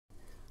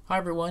Hi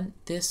everyone,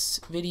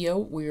 this video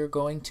we are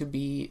going to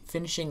be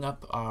finishing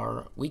up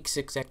our week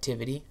 6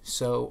 activity.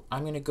 So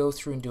I'm going to go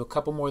through and do a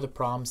couple more of the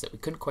problems that we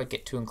couldn't quite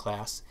get to in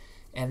class,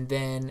 and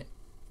then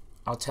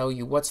I'll tell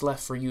you what's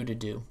left for you to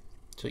do.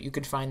 So you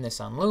can find this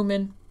on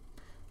Lumen,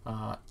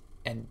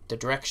 and the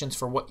directions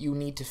for what you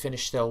need to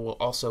finish still will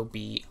also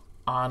be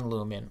on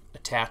Lumen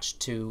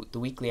attached to the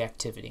weekly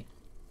activity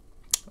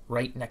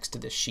right next to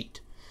this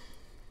sheet.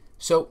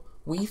 So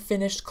we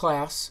finished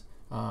class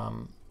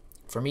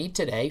for me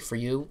today, for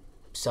you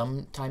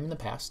sometime in the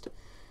past.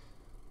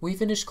 We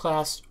finished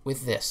class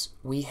with this.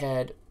 We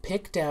had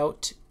picked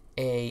out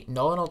a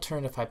null and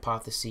alternative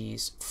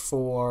hypotheses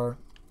for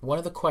one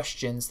of the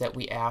questions that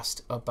we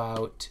asked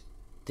about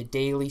the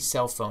daily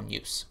cell phone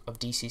use of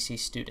DCC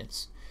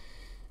students.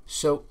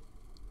 So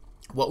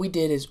what we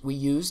did is we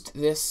used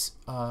this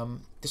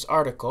this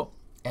article,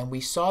 and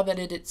we saw that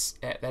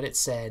it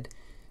said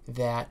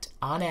that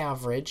on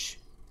average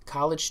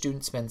college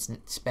students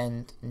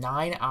spend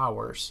 9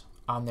 hours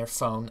on their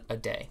phone a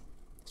day.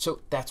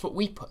 So that's what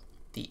we put.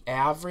 The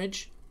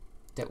average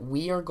that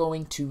we are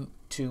going to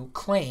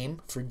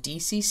claim for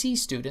DCC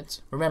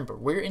students. Remember,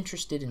 we're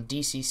interested in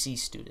DCC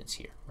students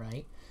here,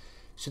 right?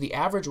 So the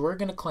average we're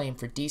going to claim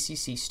for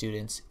DCC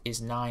students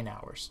is 9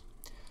 hours.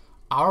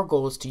 Our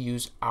goal is to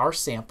use our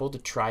sample to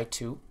try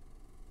to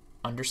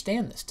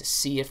understand this, to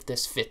see if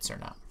this fits or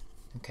not.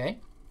 Okay?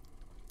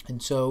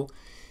 And so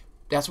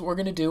that's what we're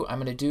going to do. I'm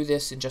going to do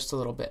this in just a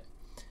little bit.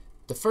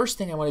 The first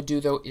thing I want to do,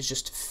 though, is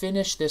just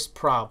finish this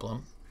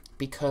problem,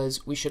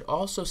 because we should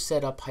also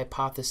set up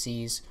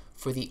hypotheses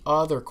for the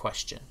other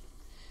question.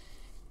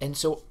 And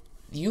so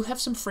you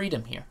have some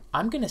freedom here.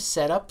 I'm going to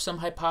set up some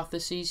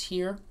hypotheses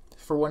here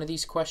for one of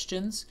these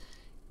questions,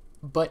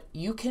 but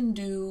you can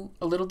do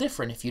a little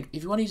different. If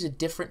you want to use a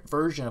different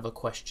version of a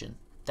question,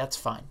 that's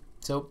fine.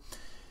 So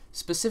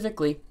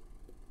specifically,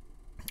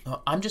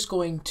 I'm just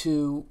going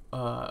to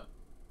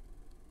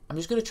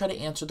try to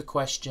answer the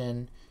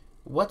question,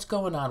 what's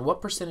going on? What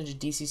percentage of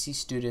DCC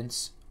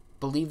students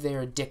believe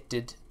they're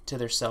addicted to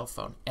their cell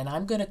phone? And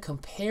I'm going to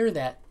compare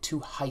that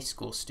to high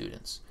school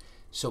students.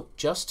 So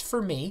just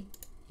for me,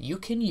 you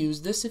can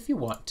use this if you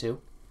want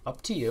to,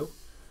 up to you,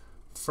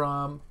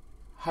 from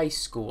high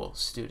school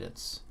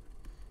students.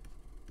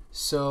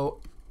 So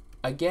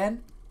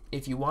again,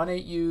 if you want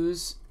to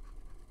use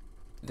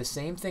the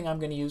same thing I'm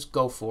going to use,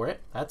 go for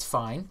it. That's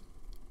fine.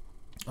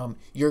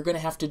 You're going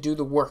to have to do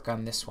the work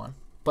on this one,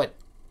 but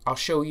I'll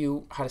show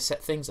you how to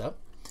set things up.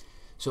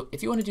 So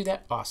if you want to do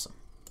that, awesome.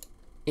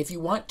 If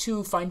you want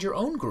to find your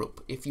own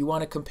group, if you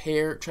want to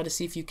compare, try to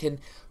see if you can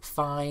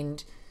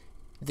find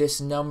this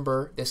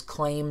number, this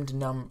claimed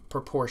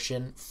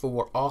proportion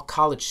for all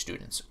college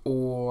students,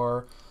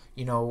 or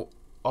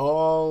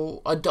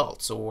all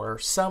adults, or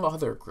some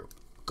other group,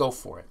 go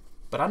for it.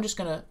 But I'm just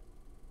going to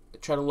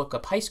try to look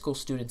up high school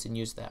students and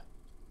use that.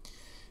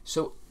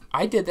 So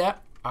I did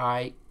that.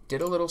 I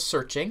did a little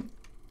searching,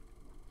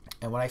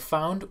 and what I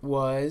found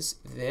was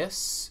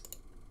this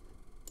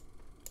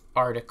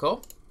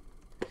article.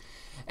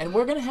 And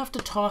we're going to have to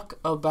talk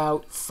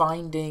about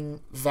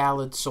finding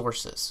valid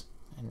sources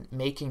and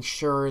making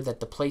sure that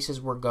the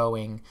places we're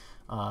going,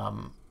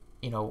 are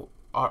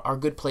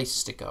good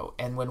places to go.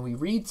 And when we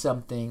read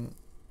something,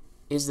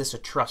 is this a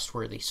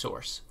trustworthy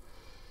source?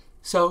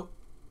 So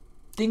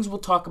things we'll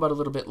talk about a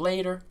little bit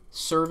later.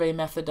 Survey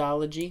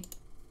methodology.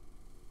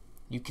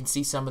 You can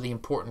see some of the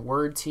important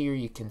words here.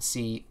 You can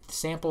see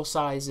sample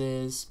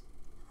sizes,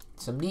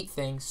 some neat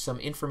things, some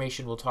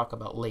information we'll talk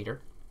about later.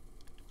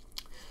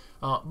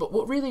 But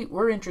what really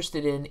we're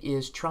interested in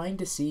is trying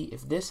to see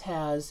if this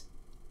has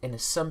an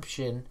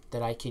assumption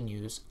that I can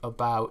use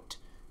about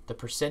the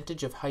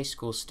percentage of high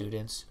school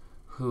students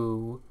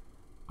who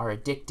are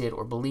addicted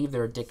or believe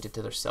they're addicted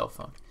to their cell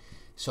phone.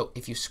 So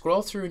if you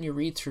scroll through and you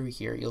read through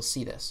here, you'll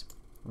see this.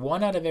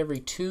 1 out of every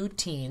 2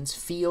 teens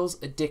feels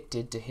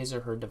addicted to his or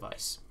her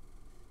device.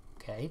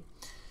 Okay,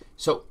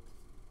 so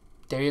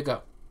there you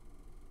go.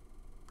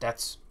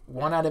 That's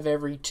 1 out of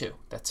every 2.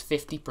 That's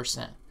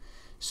 50%.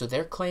 So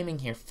they're claiming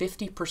here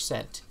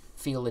 50%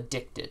 feel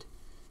addicted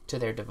to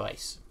their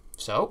device.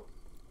 So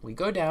we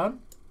go down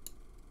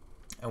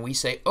and we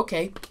say,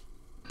 okay,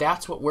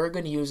 that's what we're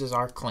going to use as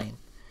our claim.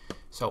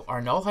 So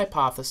our null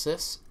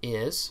hypothesis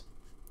is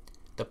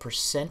the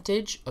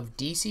percentage of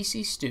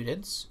DCC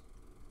students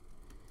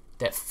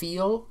that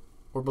feel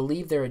or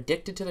believe they're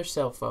addicted to their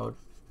cell phone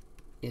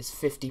is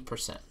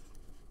 50%.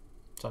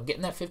 So I'm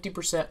getting that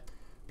 50%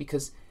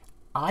 because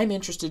I'm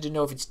interested to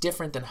know if it's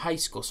different than high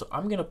school. So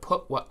I'm going to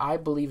put what I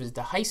believe is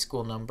the high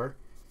school number,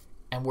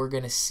 and we're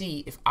going to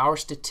see if our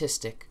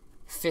statistic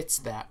fits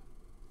that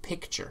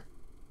picture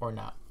or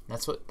not.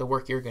 That's what the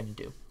work you're going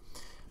to do.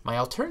 My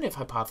alternative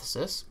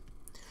hypothesis,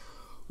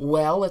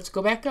 well, let's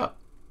go back up.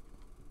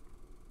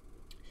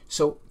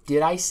 So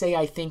did I say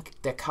I think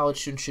that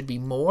college students should be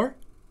more,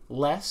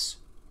 less,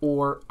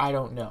 or I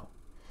don't know?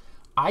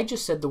 I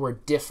just said the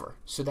word differ,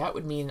 so that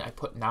would mean I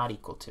put not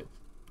equal to.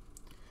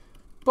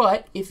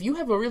 But if you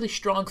have a really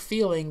strong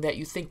feeling that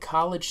you think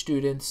college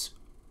students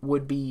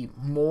would be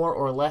more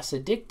or less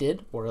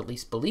addicted, or at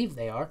least believe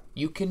they are,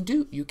 you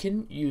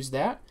can use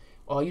that.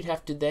 All you'd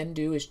have to then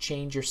do is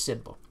change your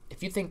symbol.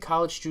 If you think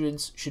college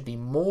students should be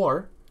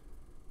more,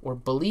 or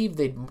believe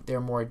they're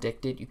more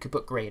addicted, you could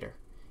put greater.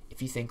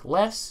 If you think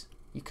less,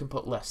 you can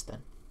put less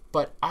then.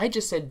 But I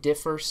just said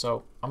differ,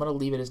 so I'm going to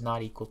leave it as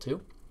not equal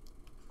to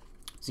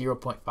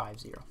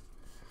 0.50.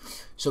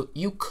 So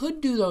you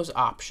could do those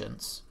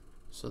options.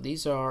 So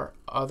these are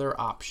other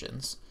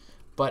options.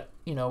 But,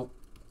 you know,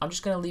 I'm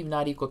just going to leave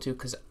not equal to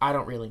because I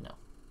don't really know.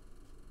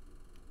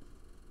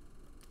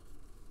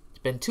 It's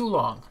been too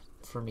long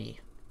for me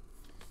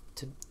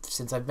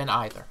since I've been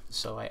either.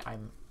 So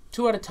I'm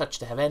too out of touch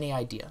to have any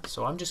idea.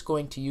 So I'm just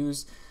going to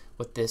use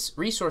what this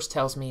resource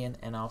tells me,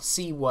 and I'll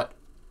see what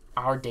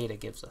our data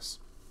gives us.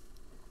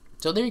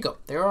 So there you go.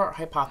 There are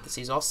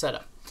hypotheses all set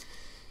up.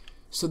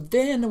 So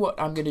then what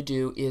I'm going to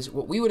do is,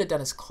 what we would have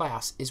done as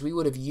class is we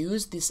would have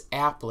used this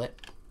applet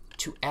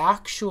to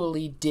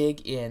actually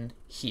dig in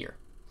here.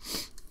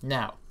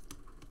 Now,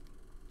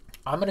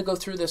 I'm going to go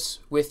through this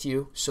with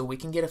you so we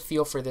can get a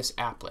feel for this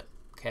applet,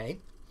 okay?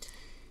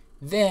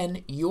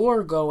 Then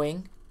you're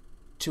going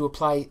to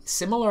apply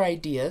similar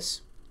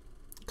ideas,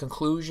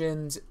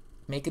 conclusions,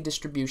 make a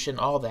distribution,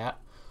 all that,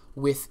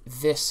 with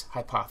this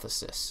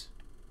hypothesis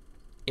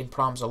in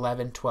problems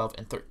 11, 12,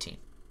 and 13,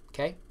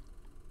 okay?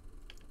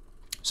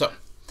 So,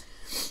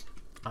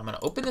 I'm going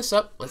to open this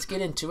up. Let's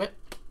get into it.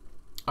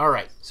 All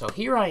right, so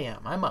here I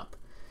am. I'm up.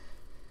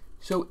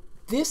 So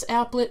this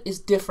applet is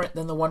different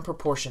than the one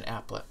proportion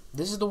applet.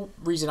 This is the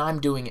reason I'm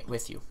doing it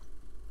with you.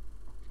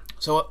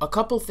 So a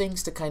couple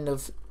things to kind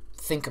of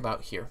think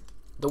about here.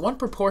 The one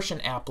proportion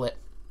applet,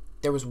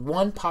 there was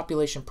one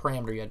population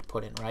parameter you had to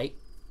put in, right?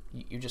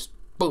 You just,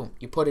 boom,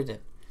 you put it in.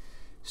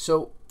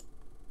 So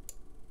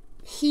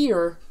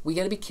here, we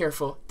got to be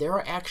careful. There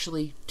are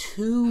actually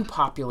two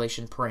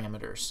population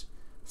parameters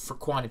for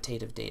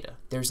quantitative data.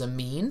 There's a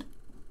mean,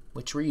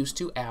 which we're used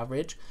to,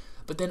 average,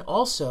 but then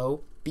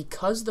also,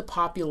 because the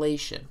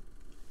population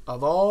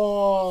of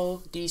all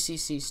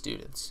DCC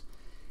students,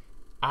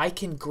 I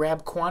can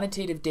grab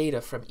quantitative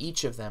data from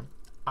each of them.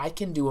 I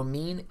can do a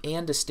mean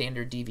and a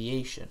standard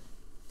deviation.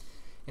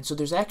 And so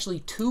there's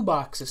actually two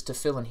boxes to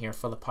fill in here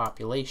for the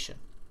population.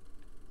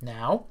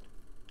 Now,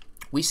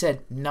 we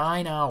said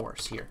 9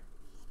 hours here.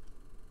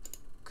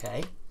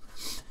 Okay.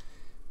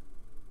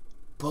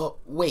 But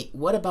wait,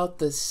 what about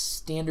the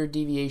standard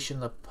deviation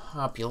of the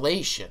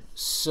population?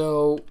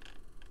 So,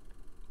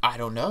 I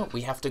don't know.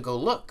 We have to go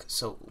look.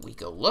 So we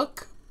go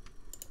look.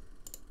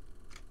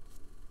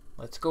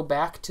 Let's go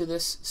back to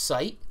this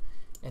site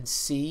and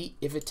see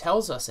if it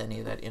tells us any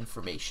of that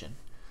information.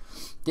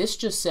 This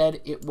just said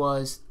it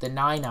was the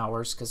 9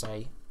 hours because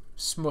I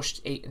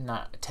smushed 8 and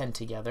 10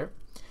 together.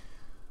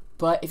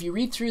 But if you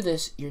read through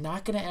this, you're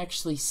not going to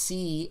actually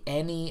see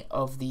any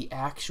of the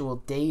actual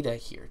data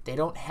here. They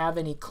don't have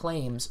any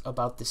claims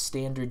about the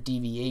standard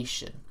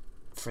deviation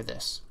for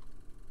this.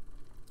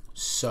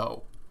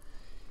 So,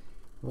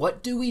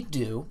 what do we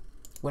do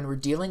when we're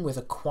dealing with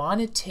a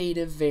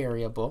quantitative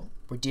variable?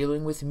 We're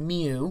dealing with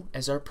mu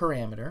as our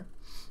parameter.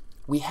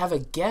 We have a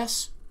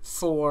guess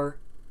for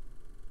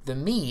the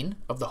mean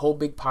of the whole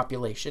big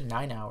population,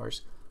 9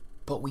 hours,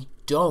 but we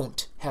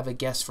don't have a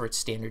guess for its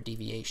standard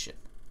deviation.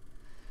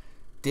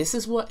 This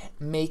is what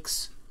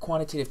makes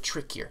quantitative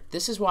trickier.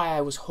 This is why I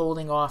was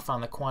holding off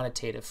on the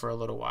quantitative for a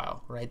little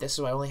while, right? This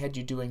is why I only had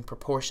you doing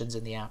proportions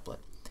in the applet.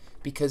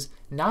 Because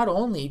not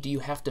only do you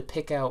have to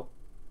pick out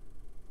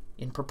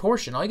in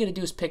proportion, all you got to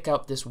do is pick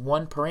out this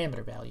one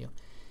parameter value.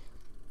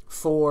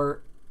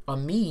 For a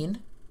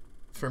mean,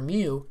 for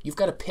mu, you've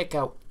got to pick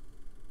out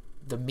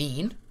the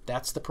mean,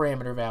 that's the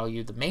parameter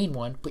value, the main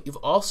one, but you've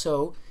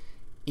also,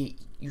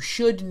 you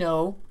should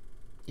know,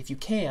 if you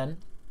can,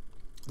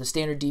 the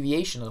standard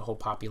deviation of the whole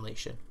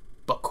population.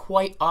 But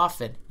quite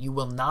often, you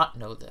will not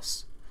know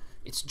this.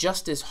 It's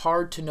just as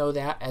hard to know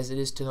that as it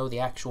is to know the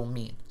actual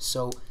mean.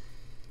 So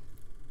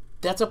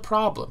that's a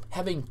problem.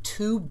 Having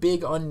two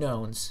big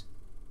unknowns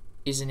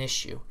is an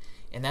issue,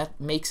 and that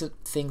makes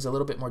things a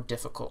little bit more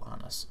difficult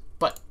on us.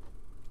 But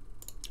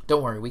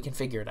don't worry, we can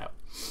figure it out.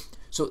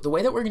 So the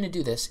way that we're going to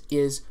do this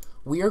is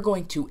we are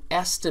going to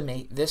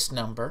estimate this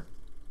number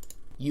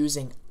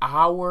using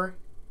our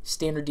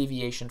standard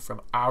deviation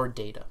from our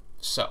data.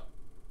 So,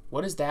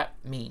 what does that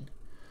mean?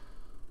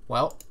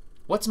 Well,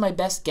 what's my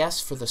best guess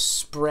for the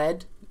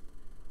spread?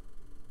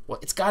 Well,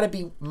 it's got to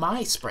be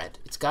my spread.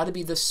 It's got to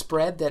be the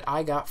spread that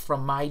I got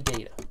from my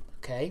data,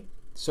 okay?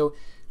 So,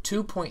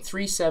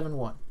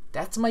 2.371.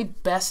 That's my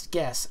best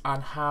guess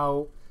on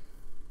how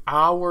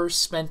hours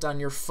spent on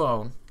your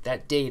phone,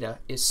 that data,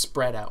 is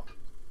spread out.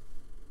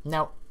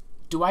 Now,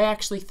 do I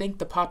actually think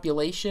the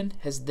population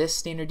has this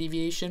standard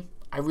deviation?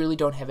 I really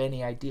don't have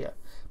any idea,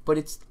 but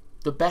it's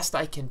the best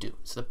I can do.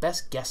 It's the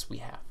best guess we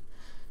have.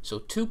 So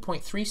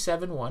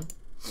 2.371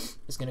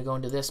 is going to go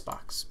into this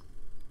box.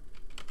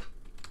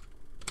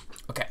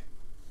 Okay.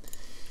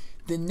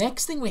 The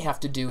next thing we have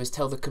to do is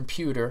tell the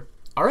computer,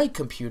 all right,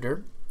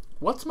 computer,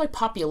 what's my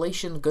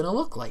population going to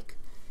look like?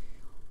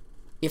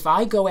 if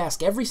I go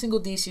ask every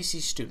single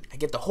DCC student, I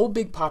get the whole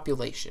big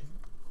population,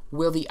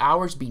 will the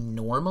hours be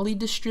normally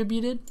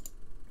distributed?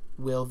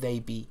 Will they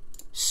be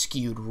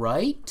skewed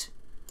right?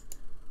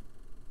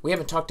 We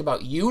haven't talked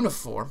about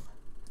uniform.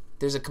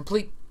 There's a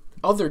complete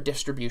other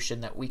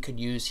distribution that we could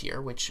use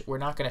here, which we're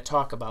not going to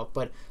talk about,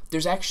 but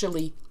there's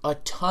actually a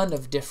ton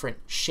of different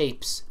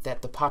shapes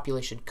that the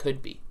population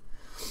could be.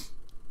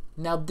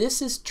 Now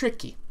this is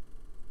tricky.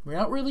 We're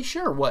not really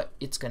sure what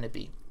it's going to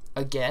be.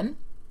 Again,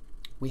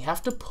 we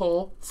have to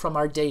pull from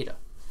our data.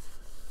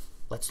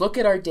 Let's look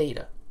at our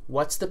data.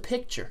 What's the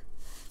picture?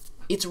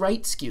 It's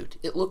right skewed.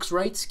 It looks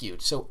right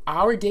skewed. So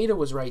our data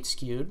was right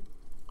skewed.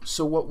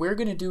 So what we're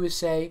going to do is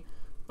say,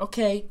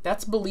 okay,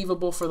 that's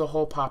believable for the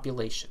whole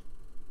population.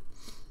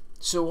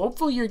 So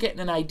hopefully you're getting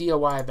an idea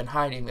why I've been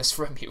hiding this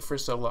from you for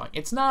so long.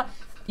 It's not,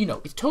 you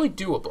know, it's totally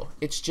doable.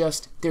 It's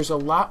just there's a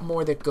lot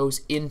more that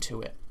goes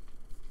into it.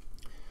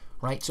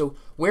 Right? So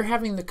we're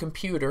having the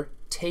computer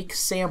take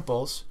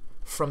samples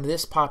from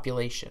this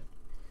population.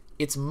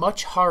 It's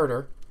much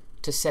harder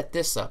to set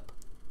this up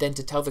than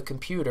to tell the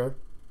computer,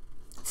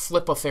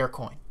 flip a fair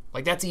coin.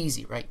 Like, that's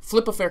easy, right?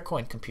 Flip a fair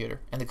coin,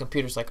 computer. And the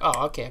computer's like,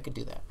 oh, okay, I could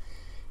do that.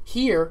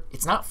 Here,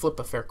 it's not flip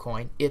a fair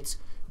coin. It's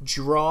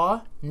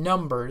draw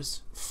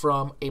numbers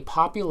from a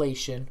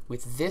population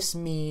with this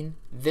mean,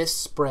 this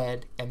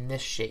spread, and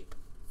this shape.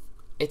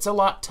 It's a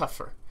lot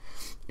tougher.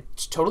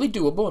 It's totally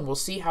doable, and we'll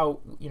see how,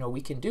 you know,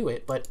 we can do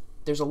it, but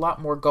there's a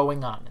lot more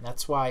going on, and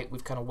that's why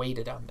we've kind of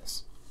waited on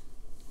this.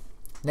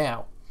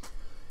 Now,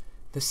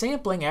 the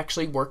sampling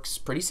actually works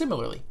pretty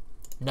similarly.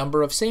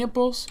 Number of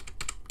samples,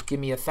 give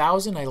me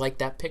 1,000. I like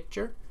that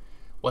picture.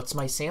 What's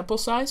my sample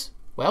size?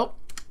 Well,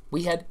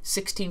 we had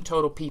 16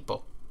 total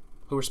people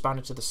who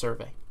responded to the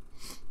survey.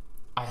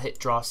 I hit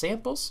draw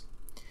samples.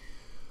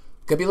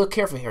 Gotta be a little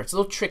careful here. It's a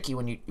little tricky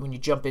when you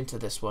jump into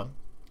this one.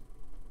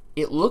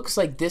 It looks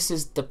like this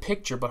is the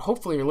picture, but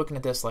hopefully you're looking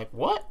at this like,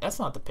 what? That's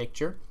not the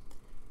picture.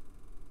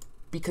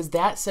 Because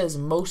that says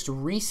most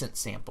recent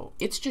sample.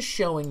 It's just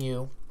showing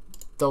you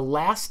the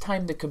last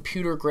time the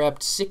computer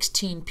grabbed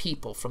 16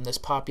 people from this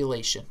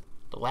population.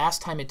 The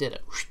last time it did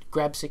it,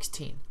 grabbed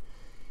 16.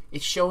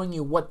 It's showing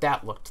you what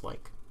that looked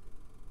like.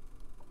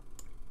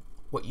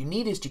 What you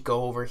need is to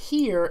go over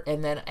here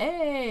and then,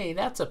 hey,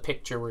 that's a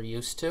picture we're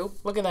used to.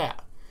 Look at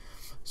that.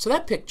 So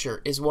that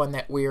picture is one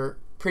that we're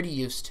pretty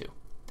used to.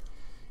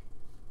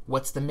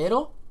 What's the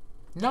middle?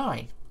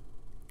 9.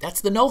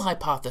 That's the null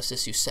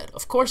hypothesis you said.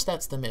 Of course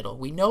that's the middle.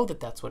 We know that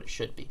that's what it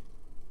should be.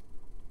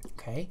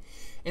 Okay?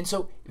 And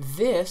so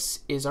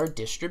this is our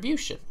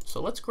distribution.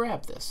 So let's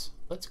grab this.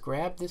 Let's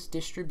grab this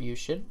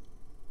distribution.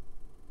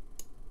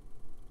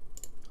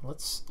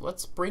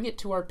 Let's bring it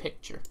to our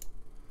picture.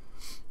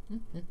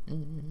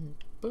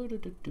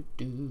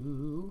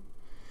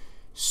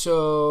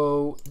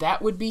 So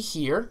that would be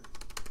here.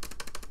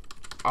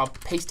 I'll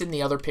paste in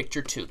the other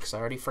picture too because I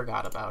already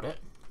forgot about it.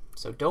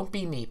 So don't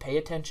be me. Pay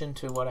attention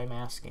to what I'm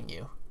asking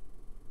you.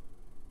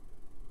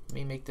 Let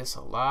me make this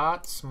a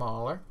lot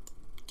smaller.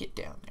 Get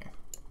down there.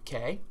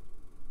 Okay.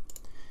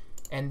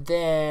 And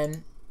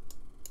then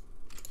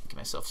give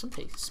myself some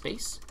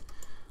space.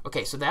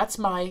 Okay, so that's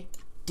my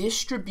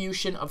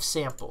distribution of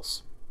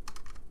samples.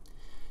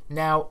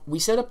 Now, we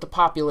set up the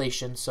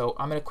population, so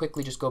I'm going to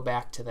quickly just go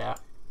back to that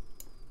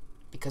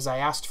because I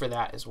asked for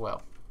that as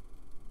well.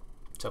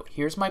 So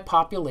here's my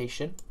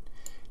population.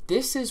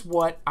 This is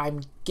what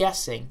I'm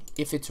guessing,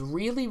 if it's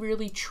really,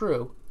 really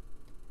true,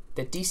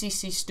 that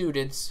DCC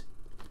students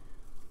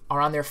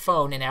are on their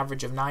phone an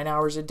average of 9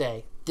 hours a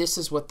day. This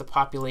is what the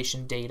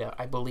population data,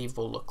 I believe,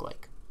 will look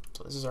like.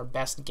 So this is our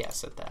best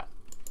guess at that.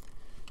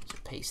 So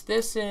paste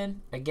this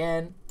in.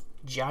 Again,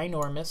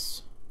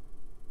 ginormous,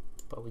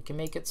 but we can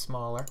make it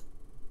smaller.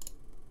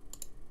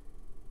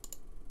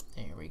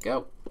 There we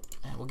go.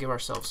 And we'll give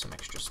ourselves some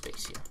extra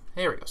space here.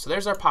 There we go. So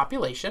there's our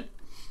population.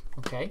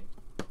 Okay.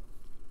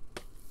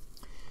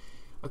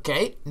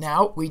 Okay,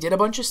 now we did a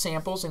bunch of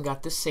samples and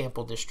got this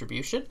sample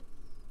distribution.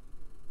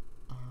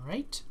 All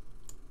right.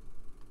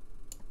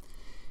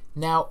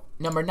 Now,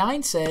 number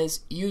 9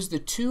 says, use the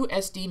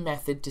 2SD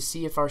method to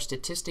see if our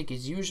statistic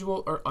is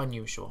usual or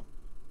unusual.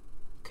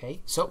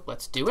 Okay, so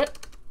let's do it.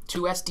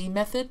 2SD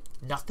method,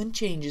 nothing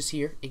changes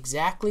here,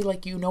 exactly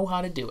like you know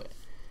how to do it.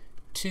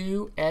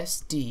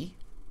 2SD,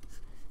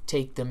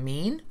 take the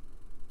mean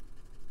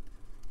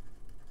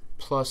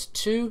plus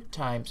 2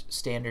 times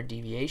standard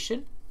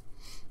deviation.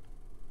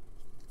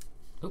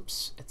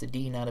 Oops, it's a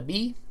D, not a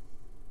B.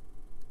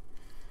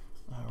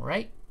 All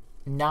right,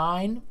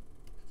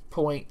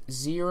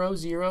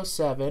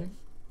 9.007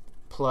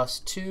 plus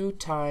 2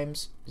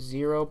 times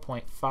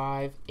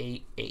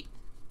 0.588.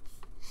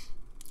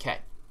 Okay,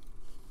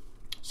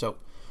 so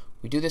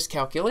we do this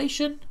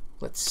calculation.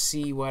 Let's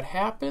see what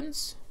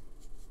happens.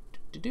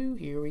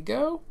 Here we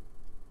go.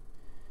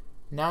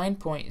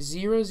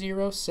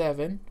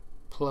 9.007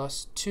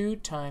 plus 2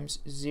 times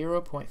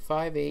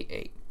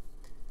 0.588.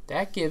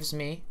 That gives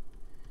me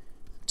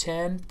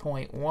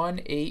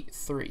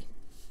 10.183.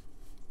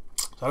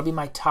 So that'll be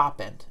my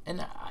top end.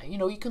 And you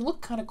know, you can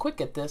look kind of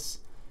quick at this.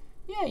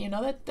 yeah, you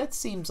know, that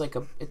seems like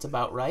it's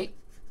about right.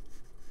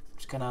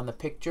 Just kind of on the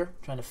picture,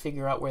 trying to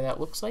figure out where that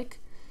looks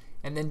like.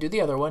 And then do the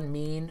other one,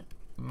 mean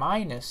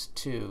minus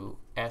 2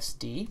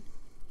 SD.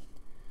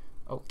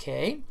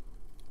 Okay,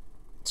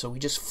 so we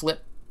just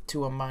flip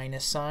to a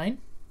minus sign.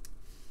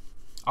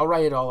 I'll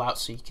write it all out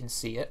so you can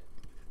see it.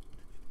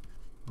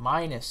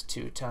 Minus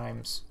 2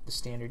 times the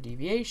standard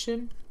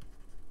deviation,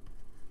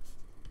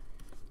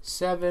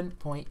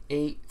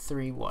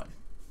 7.831.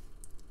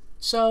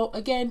 So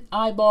again,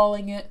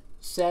 eyeballing it,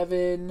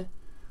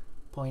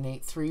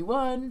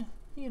 7.831,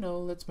 you know,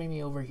 let's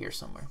maybe over here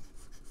somewhere.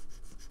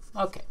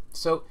 Okay,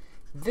 so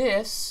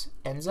this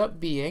ends up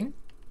being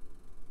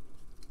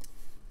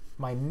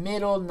my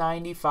middle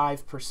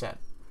 95%.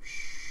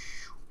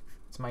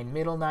 It's my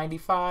middle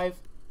 95,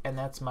 and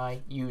that's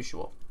my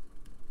usual.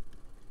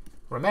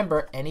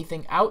 Remember,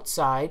 anything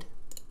outside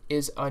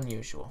is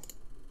unusual.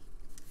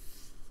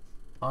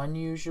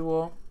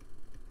 Unusual,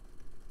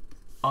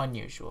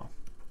 unusual.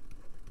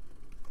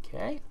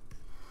 Okay.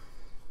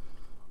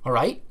 All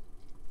right.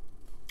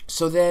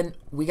 So then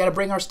we got to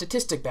bring our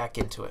statistic back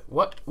into it.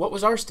 What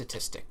was our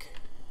statistic?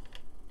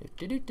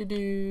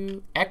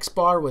 X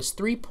bar was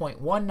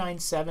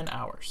 3.197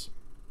 hours.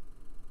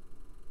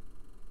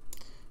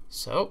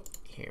 So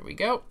here we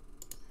go.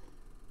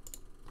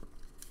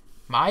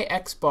 My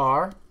X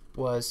bar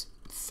was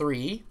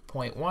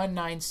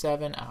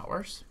 3.197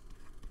 hours.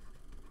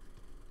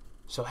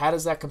 So how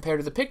does that compare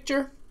to the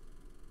picture?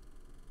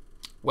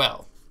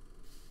 Well,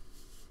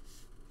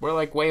 we're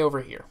like way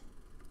over here.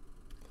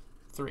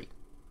 3.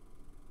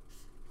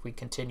 If we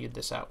continued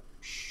this out.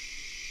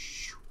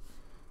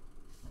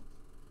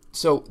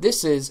 So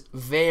this is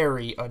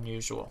very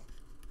unusual.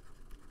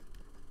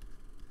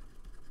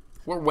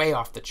 We're way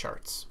off the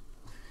charts.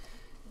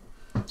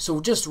 So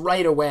just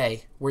right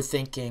away, we're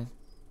thinking,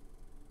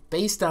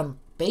 based on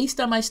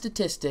my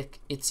statistic,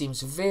 it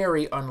seems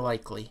very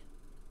unlikely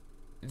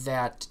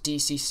that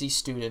DCC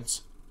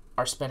students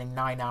are spending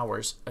 9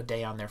 hours a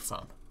day on their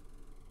phone.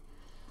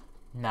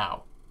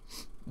 Now,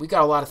 we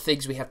got a lot of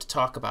things we have to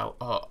talk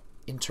about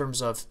in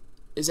terms of,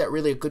 is that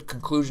really a good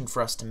conclusion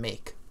for us to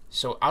make?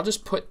 So I'll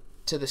just put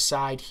to the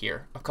side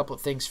here a couple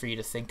of things for you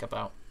to think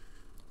about.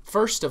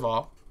 First of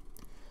all,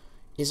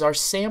 is our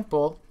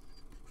sample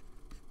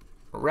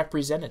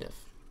representative?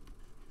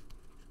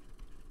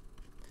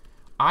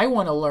 I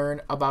want to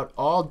learn about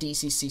all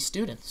DCC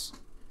students.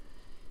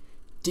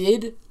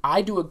 Did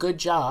I do a good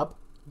job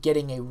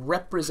getting a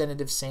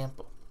representative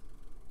sample?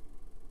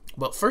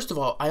 Well, first of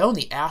all, I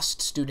only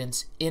asked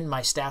students in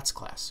my stats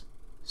class.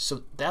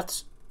 So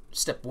that's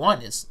step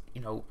one is,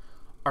 you know,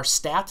 are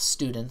stats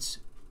students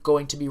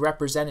going to be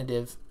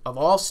representative of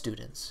all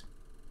students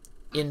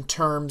in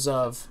terms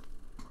of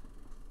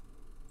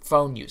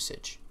phone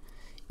usage?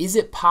 Is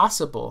it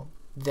possible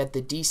that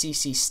the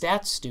DCC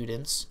stats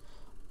students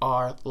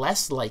are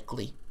less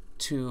likely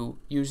to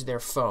use their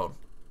phone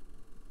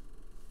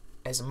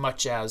as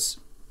much as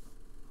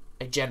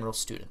a general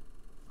student?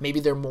 Maybe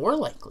they're more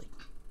likely.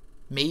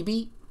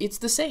 Maybe it's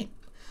the same.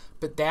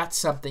 But that's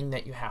something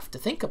that you have to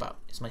think about.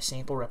 Is my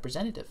sample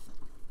representative?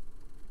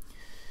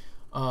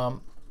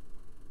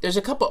 There's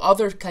a couple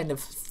other kind of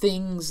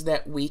things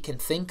that we can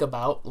think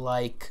about,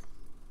 like,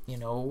 you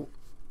know,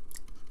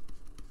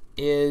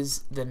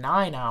 is the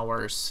 9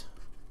 hours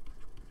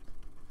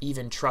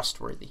even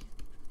trustworthy?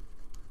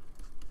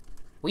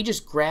 We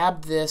just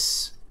grabbed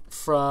this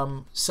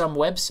from some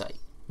website.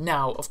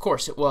 Now, of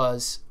course, it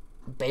was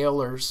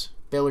Baylor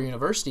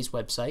University's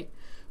website,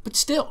 but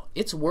still,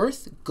 it's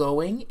worth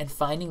going and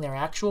finding their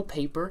actual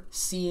paper,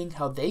 seeing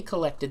how they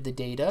collected the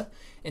data,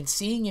 and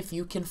seeing if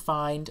you can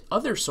find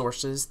other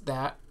sources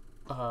that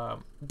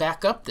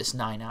back up this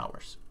 9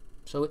 hours.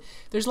 So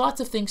there's lots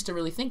of things to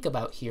really think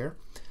about here.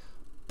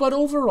 But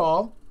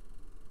overall,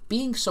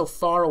 being so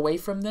far away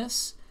from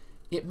this,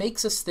 it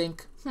makes us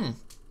think,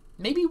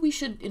 maybe we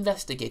should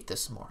investigate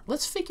this more.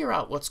 Let's figure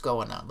out what's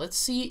going on. Let's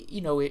see,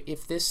 you know,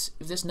 if this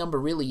number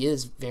really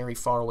is very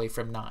far away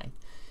from 9.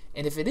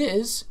 And if it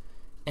is,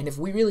 and if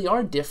we really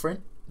are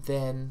different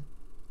than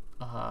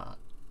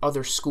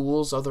other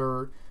schools,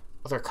 other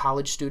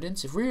college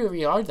students, if we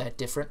really are that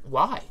different,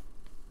 why?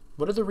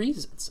 What are the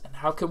reasons? And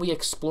how can we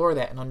explore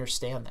that and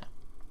understand that?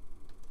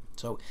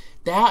 So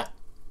that,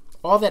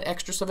 all that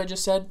extra stuff I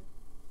just said,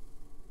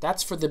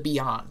 that's for the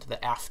beyond,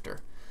 the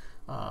after.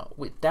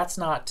 That's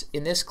not,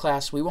 in this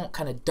class, we won't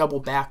kind of double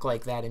back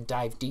like that and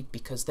dive deep,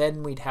 because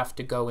then we'd have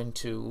to go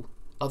into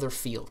other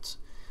fields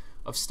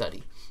of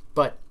study.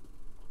 But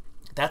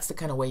that's the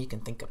kind of way you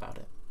can think about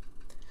it.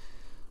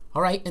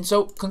 All right, and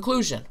so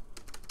conclusion.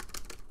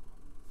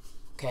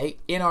 Okay,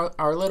 in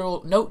our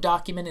little note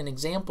document and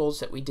examples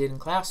that we did in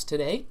class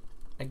today,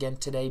 again,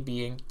 today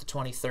being the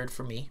 23rd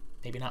for me,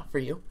 maybe not for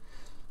you.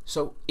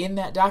 So in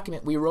that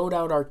document, we wrote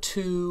out our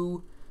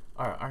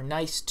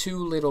nice two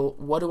little,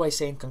 what do I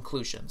say in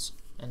conclusions?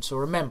 And so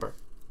remember,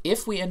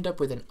 if we end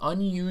up with an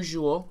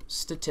unusual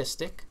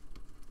statistic,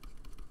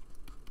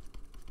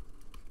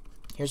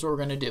 here's what we're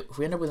going to do. If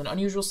we end up with an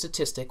unusual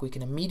statistic, we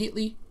can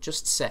immediately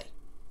just say,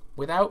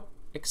 without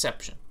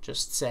exception,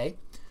 just say,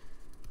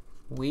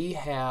 we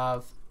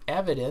have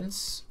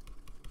evidence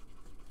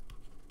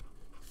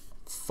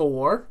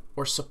for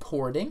or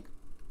supporting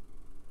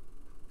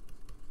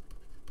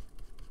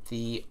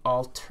the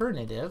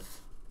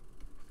alternative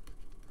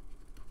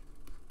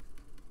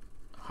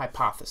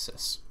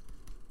hypothesis.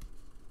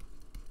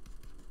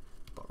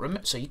 But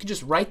remember, so you can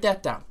just write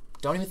that down.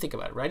 Don't even think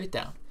about it. Write it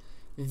down.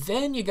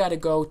 Then you got to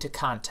go to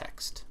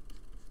context.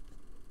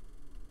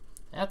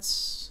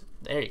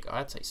 There you go.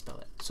 That's how you spell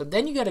it. So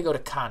then you got to go to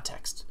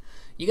context.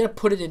 You got to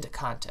put it into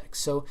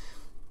context. So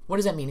what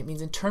does that mean? It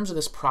means in terms of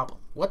this problem.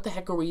 What the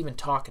heck are we even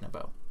talking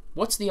about?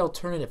 What's the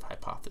alternative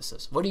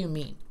hypothesis? What do you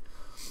mean?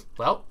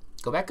 Well,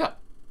 go back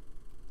up.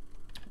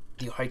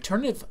 The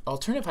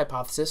alternative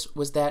hypothesis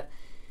was that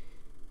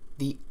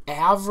the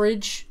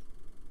average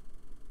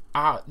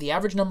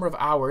number of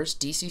hours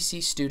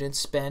DCC students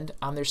spend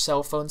on their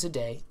cell phones a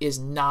day is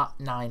not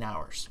 9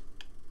 hours.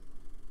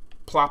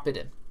 Plop it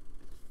in.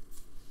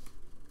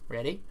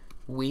 Ready?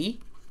 We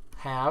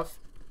have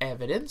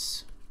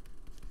evidence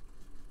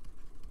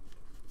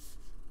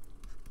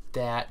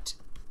that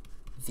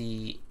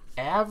the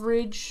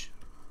average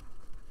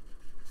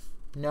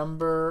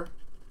number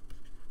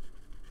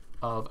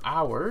of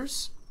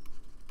hours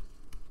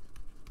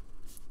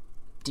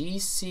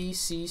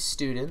DCC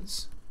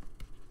students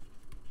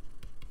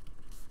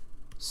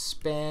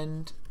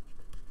spend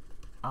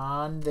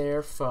on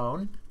their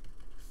phone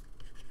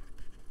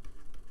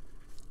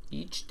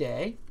each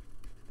day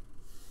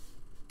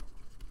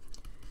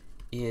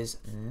is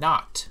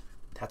not,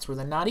 that's where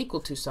the not equal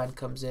to sign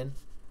comes in,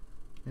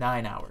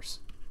 9 hours.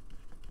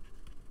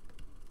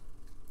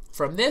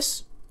 From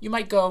this, you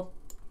might go,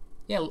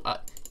 yeah,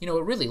 it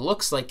really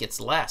looks like it's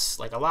less,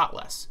 like a lot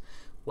less.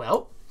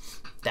 Well,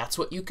 that's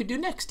what you could do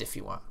next if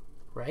you want,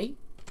 right?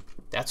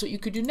 That's what you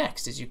could do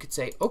next, is you could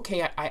say,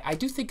 okay, I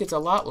do think it's a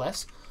lot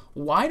less.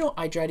 Why don't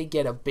I try to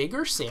get a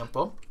bigger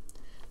sample,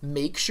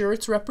 make sure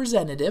it's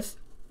representative,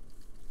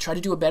 try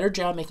to do a better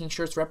job making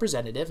sure it's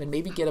representative, and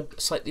maybe get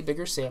a slightly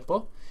bigger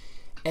sample,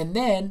 and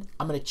then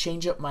I'm going to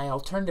change up my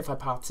alternative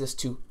hypothesis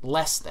to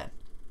less than.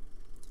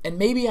 And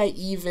maybe I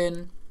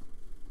even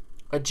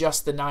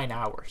adjust the 9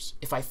 hours.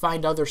 If I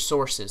find other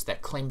sources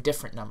that claim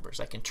different numbers,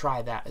 I can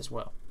try that as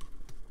well.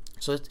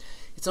 So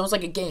it's almost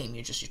like a game.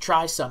 You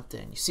try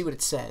something, you see what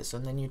it says,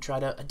 and then you try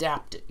to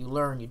adapt it. You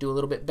learn, you do a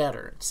little bit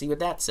better, see what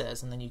that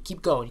says, and then you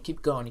keep going, you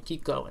keep going, you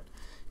keep going.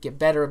 Get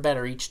better and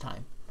better each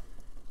time.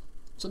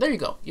 So there you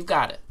go. You've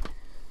got it.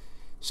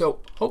 So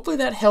hopefully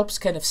that helps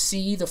kind of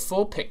see the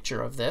full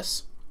picture of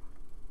this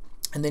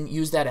and then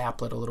use that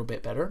applet a little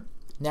bit better.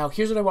 Now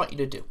here's what I want you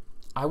to do.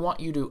 I want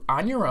you to,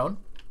 on your own,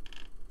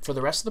 for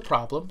the rest of the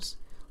problems,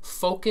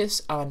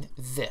 focus on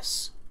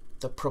this.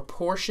 The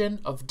proportion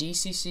of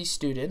DCC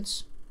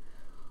students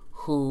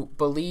who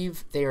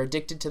believe they are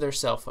addicted to their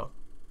cell phone.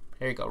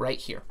 There you go, right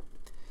here.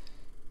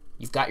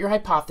 You've got your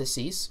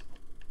hypotheses.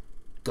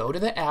 Go to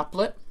the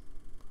applet,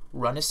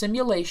 run a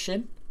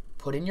simulation,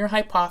 put in your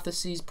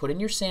hypotheses, put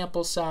in your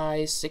sample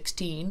size,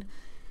 16.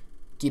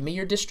 Give me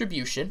your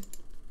distribution.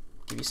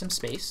 Give you some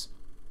space.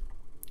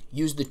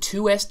 Use the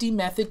 2SD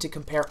method to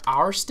compare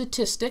our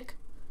statistic.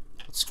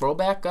 Let's scroll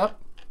back up.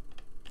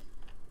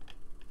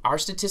 Our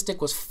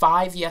statistic was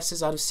 5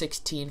 yeses out of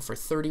 16 for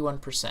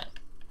 31%.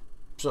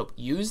 So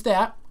use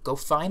that. Go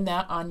find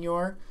that on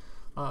your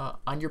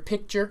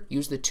picture.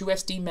 Use the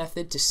 2SD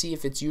method to see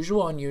if it's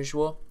usual or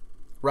unusual.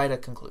 Write a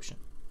conclusion.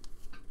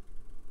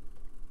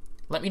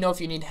 Let me know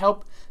if you need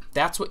help.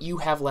 That's what you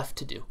have left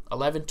to do.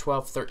 11,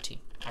 12, 13.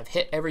 I've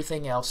hit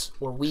everything else,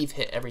 or we've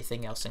hit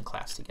everything else in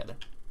class together.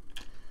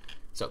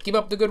 So keep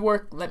up the good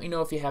work. Let me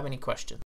know if you have any questions.